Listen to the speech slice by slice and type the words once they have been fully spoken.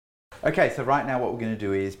Okay, so right now what we're going to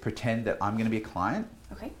do is pretend that I'm going to be a client.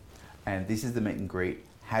 Okay. And this is the meet and greet.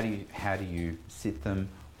 How do you sit them?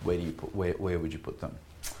 Where do you put where would you put them?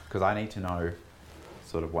 Because I need to know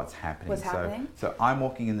sort of what's happening. What's happening? So I'm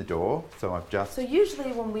walking in the door. So I've just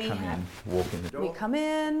usually when we walk in the door. we come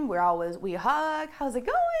in, we hug. How's it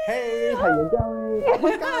going? Hey, how you going? Oh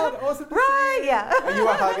my God, awesome to see you. Yeah. Are you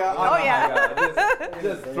a hugger? I'm yeah. a hugger.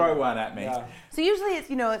 Just throw one at me. Yeah. So usually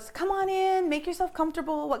it's come on in, make yourself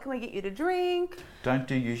comfortable. What can we get you to drink? Don't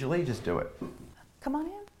do usually, just do it. Come on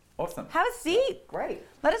in. Awesome. Have a seat. Great.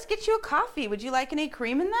 Let us get you a coffee. Would you like any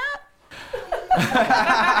cream in that?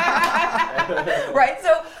 Right,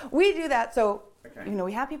 so we do that. So,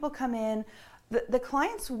 we have people come in. The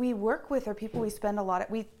clients we work with are people we spend a lot of,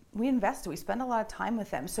 we spend a lot of time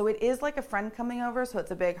with them. So it is like a friend coming over, so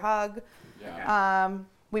it's a big hug. Yeah.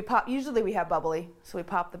 Usually we have bubbly. So we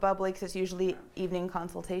pop the bubbly because it's usually evening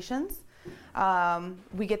consultations.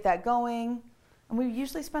 We get that going. And we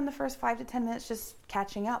usually spend the first 5 to 10 minutes just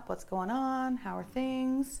catching up. What's going on? How are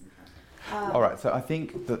things? All right, so I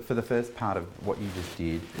think that for the first part of what you just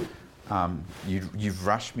did, you've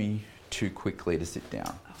rushed me too quickly to sit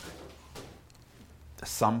down.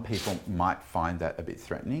 Some people might find that a bit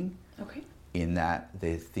threatening. Okay. In that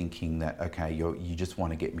they're thinking that, okay, you just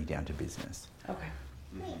want to get me down to business. Okay.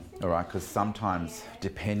 All right, because sometimes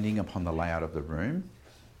depending upon the layout of the room,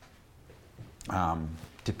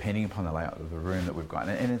 that we've got,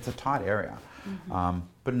 and it's a tight area,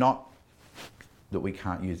 but not that we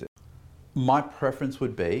can't use it. My preference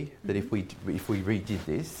would be that if we redid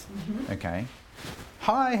this, okay,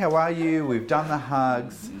 hi, how are you? We've done the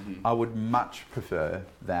hugs. I would much prefer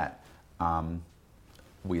that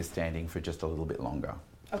we are standing for just a little bit longer.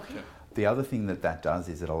 Okay. The other thing that does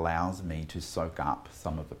is it allows me to soak up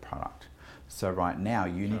some of the product. So right now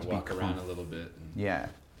you need to walk around a little bit. Yeah.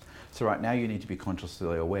 So right now you need to be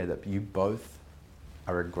consciously aware that you both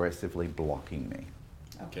are aggressively blocking me.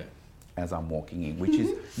 Okay. As I'm walking in, which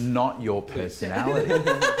is not your personality.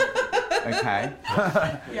 Okay?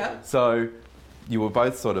 Yeah. So you were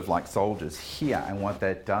both sort of like soldiers here, and what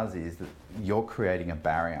that does is that you're creating a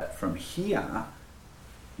barrier. From here,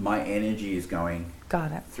 my energy is going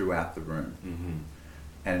throughout the room. Mm-hmm.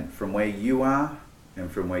 And from where you are,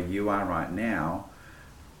 and from where you are right now,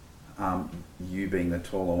 you being the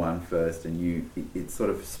taller one first, and it's sort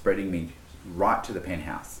of spreading me right to the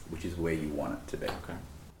penthouse, which is where you want it to be. Okay.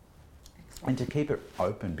 And to keep it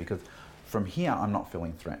open, because from here I'm not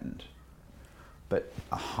feeling threatened, but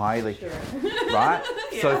a highly, right?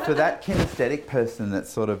 Yeah. So for that kinesthetic person that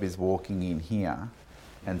sort of is walking in here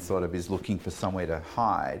and sort of is looking for somewhere to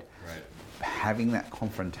hide, having that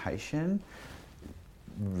confrontation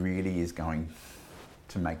really is going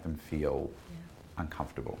to make them feel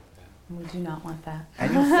uncomfortable. We do not want that.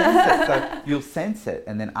 And you'll sense it. So you'll sense it,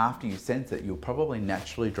 and then after you sense it, you'll probably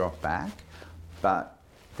naturally drop back, but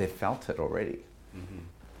they've felt it already. Mm-hmm.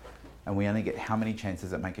 And we only get how many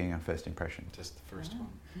chances at making our first impression? Just the first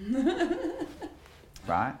one.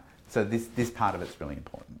 Right? So this part of it's really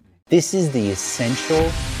important. This is the essential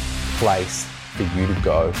place for you to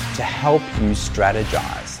go to help you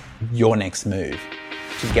strategize your next move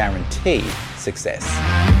to guarantee success.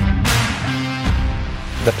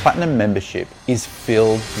 The Platinum membership is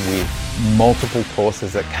filled with multiple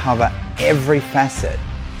courses that cover every facet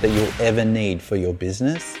that you'll ever need for your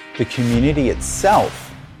business. The community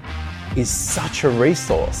itself is such a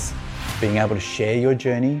resource. Being able to share your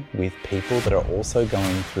journey with people that are also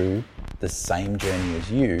going through the same journey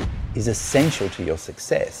as you is essential to your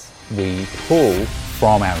success. We pull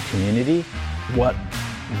from our community what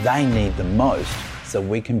they need the most so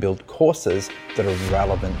we can build courses that are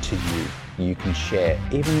relevant to you. You can share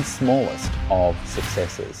even the smallest of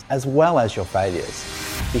successes as well as your failures,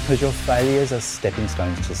 because your failures are stepping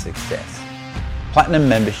stones to success. Platinum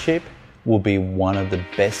membership will be one of the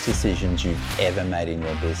best decisions you've ever made in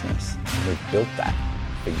your business. We've built that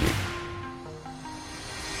for you.